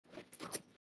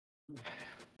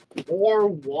More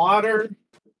water.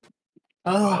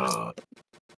 Ugh.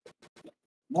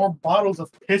 More bottles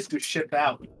of piss to ship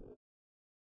out.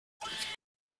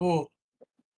 Ooh.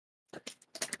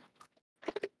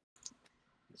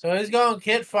 So he's going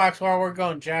Kit Fox while we're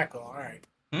going Jackal. All right.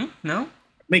 No.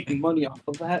 Making money off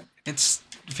of that. It's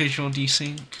visual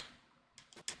desync.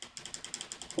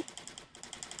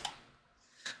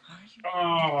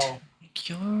 Oh.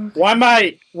 Why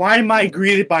am I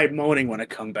greeted by moaning when I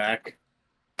come back?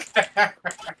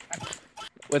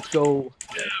 Let's go.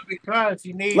 Yeah, because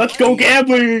you need. Let's go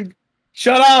gambling.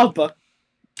 Shut up.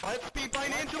 Let's be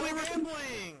financially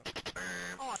gambling.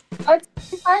 Let's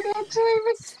be financially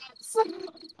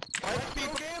responsible. Let's be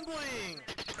gambling.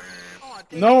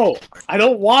 No, I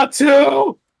don't want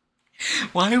to.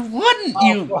 Why wouldn't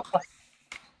you?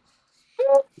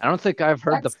 I don't think I've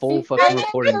heard the full fucking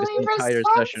recording this entire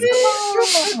session.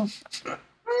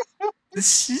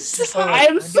 This is.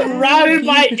 I'm surrounded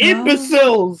by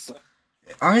imbeciles.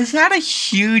 Or is that a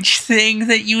huge thing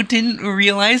that you didn't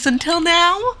realize until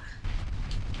now?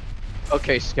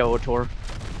 Okay, Skeletor.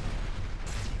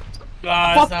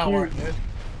 It's not worth it.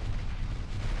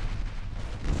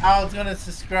 I was gonna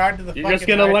subscribe to the. You're just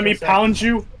gonna let me pound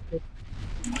you?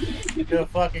 Do a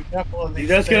fucking couple of these.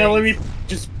 You're just gonna let me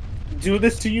just do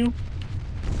this to you?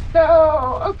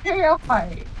 No, okay, I'll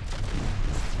fight.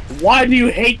 Why do you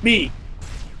hate me?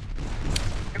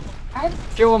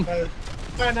 Kill him.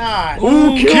 Why not?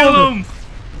 Ooh, kill him!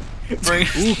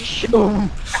 Ooh, kill him.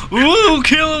 Ooh,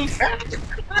 kill him!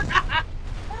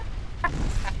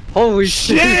 Holy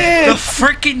shit! The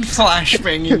frickin'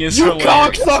 flashbanging is You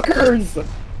hilarious. cocksuckers!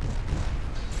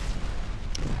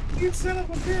 You son of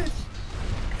a bitch!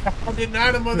 I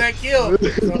denied him of that kill.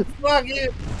 So fuck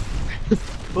it.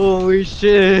 Holy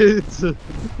shit!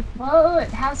 Whoa, it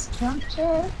has jump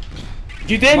jet.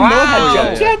 You didn't know it had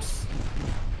jump jets?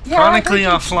 Yeah, Chronically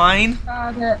offline?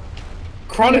 Got it.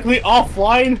 Chronically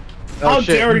offline? How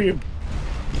shit. dare you?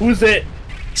 Who's it?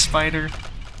 Spider.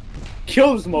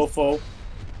 Kill this mofo.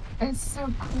 It's so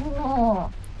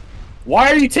cool.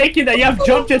 Why are you taking that? You have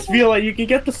jump jets, Vila. You can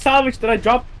get the salvage that I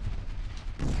dropped.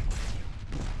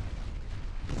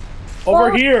 Over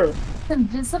Well, here. It's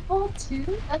invisible too?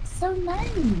 That's so nice.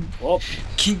 Well,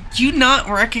 Can you not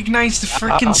recognize the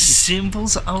frickin'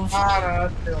 symbols of... Oh, no,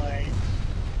 that's too late.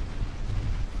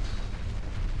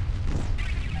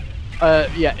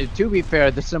 Yeah, to be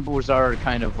fair, the symbols are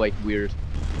kind of, like, weird.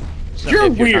 So You're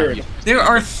if not weird. used to There it.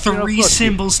 are You know, 3 fuck you.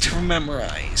 symbols to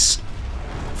memorize.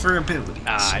 For abilities.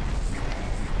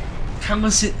 How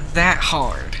is it that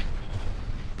hard?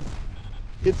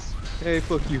 It's... Hey,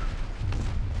 fuck you.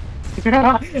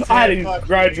 I didn't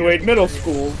graduate middle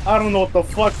school. I don't know what the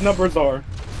fuck numbers are.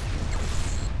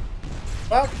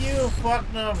 Fuck you, fuck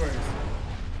numbers.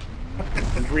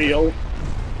 Real.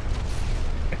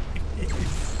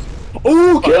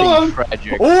 Ooh, kill him!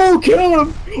 Tragic. Ooh, kill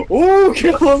him! Ooh,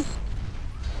 kill him!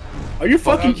 Are you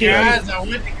fucking kidding me? Guys, I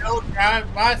went to go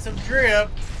buy some drip.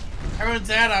 Everyone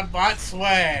said I bought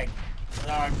swag. So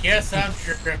I guess I'm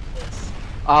tripless.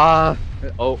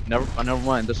 Oh, never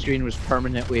mind. The screen was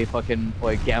permanently fucking,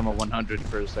 like, gamma 100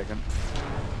 for a second.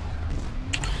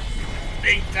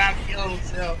 Big time kill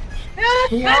himself.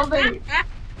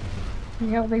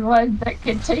 The only one that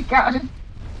can take out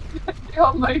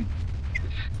oh my.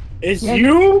 It's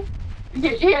you?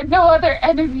 He had no other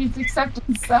enemies except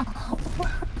himself.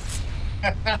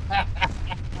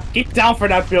 Keep down for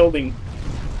that building.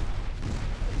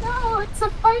 No, it's a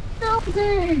fight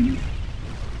building.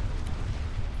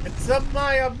 It's a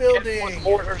Maya Hit him building. with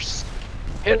mortars.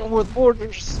 Hit him with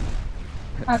mortars.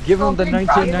 That Give him the building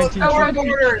 1919 probably treatment.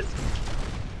 looks Orders.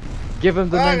 Give him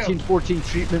the Fire him. 1914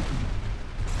 treatment.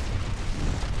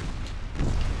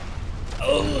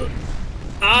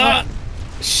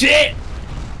 Shit!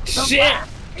 Shit!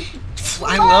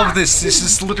 I love this. This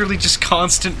is literally just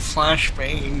constant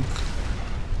flashbang.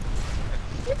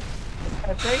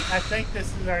 I think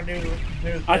this is our new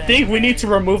thing. I think we need to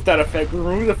remove that effect.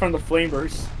 Remove it from the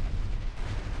flamers.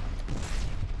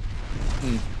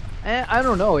 I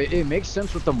don't know. It makes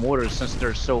sense with the mortars since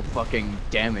they're so fucking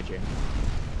damaging.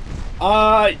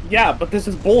 Yeah, but this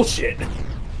is bullshit.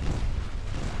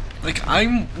 Like,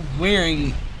 I'm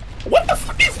wearing... What the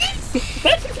fuck is this?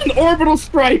 That's just an orbital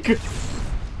strike!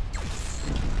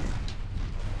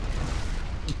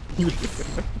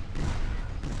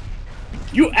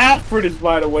 You asked for this,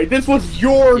 by the way. This was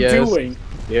your doing.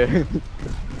 Yeah.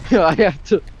 I have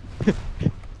to...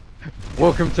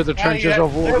 Welcome to the trenches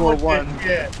of World War One.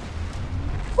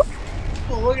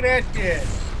 Oh, look at that shit.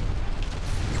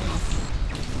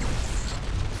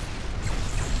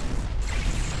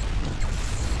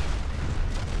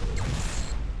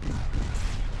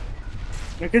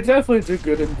 I could definitely do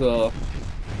good in the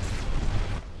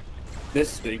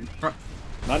this thing. Not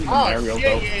even Mario shit,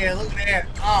 though. yeah, look at that.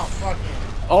 Oh,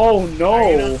 fucking. Oh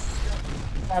no!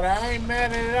 But I ain't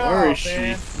mad at it all, Where is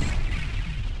man.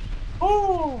 she?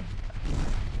 Ooh.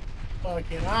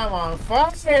 Fucking, I'm on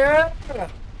fire.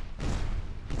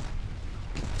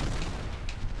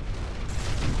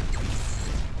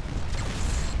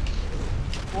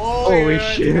 Whoa, Holy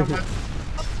yeah, shit.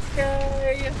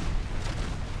 Okay.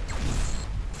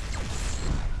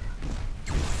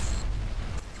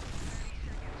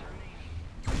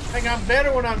 I think I'm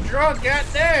better when I'm drunk,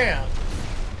 goddamn.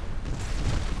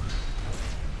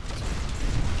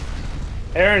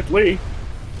 Apparently.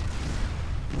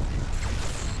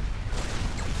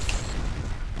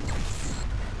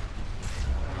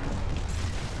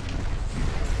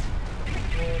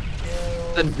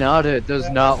 The Nada does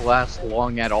not last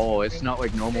long at all. It's not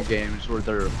like normal games where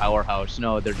they're a powerhouse.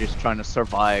 No, they're just trying to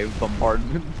survive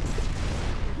bombardment.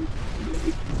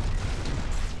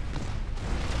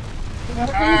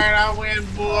 Alright, I win,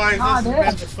 boys. God, This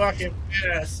has been the fucking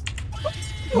best.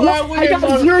 I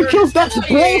got 0 kills. That's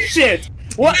bullshit.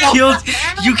 What?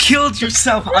 You killed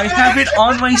yourself. I have it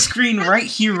on my screen right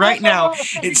here, right now.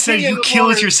 It said you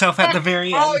killed yourself at the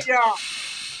very Oh, end. yeah.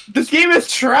 This game is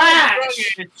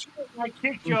trash. I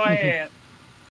kicked your ass.